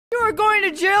are going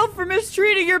to jail for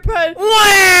mistreating your pet.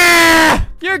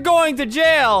 You're going to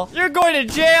jail. You're going to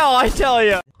jail, I tell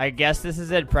you. I guess this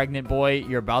is it, pregnant boy.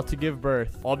 You're about to give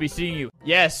birth. I'll be seeing you.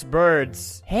 Yes,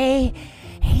 birds. Hey,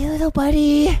 little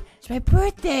buddy. It's my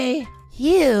birthday.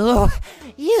 You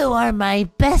are my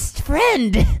best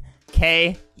friend.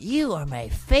 Okay. You are my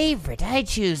favorite. I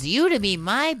choose you to be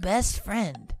my best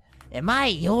friend. Am I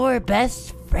your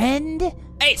best friend?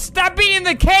 Hey, stop eating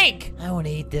the cake. I want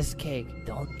to eat this cake.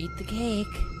 Don't eat the cake.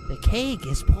 The cake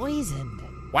is poisoned.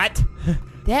 What?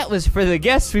 That was for the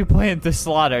guests we planned to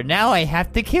slaughter. Now I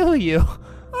have to kill you.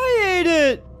 I ate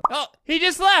it. Oh, he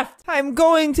just left. I'm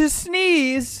going to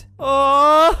sneeze.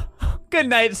 Oh, good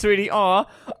night, sweetie. Oh,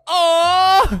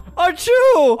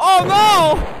 achoo. Oh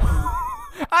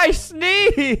no, I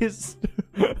sneezed.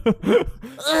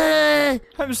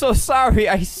 I'm so sorry,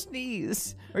 I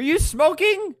sneezed. Are you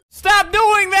smoking? Stop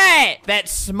doing that!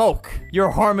 That's smoke.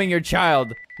 You're harming your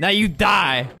child. Now you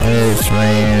die. It's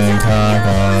raining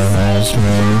tacos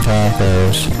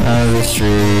on the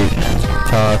street.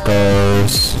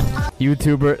 Tacos.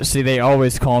 YouTuber, see, they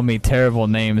always call me terrible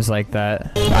names like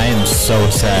that. I am so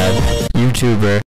sad. YouTuber.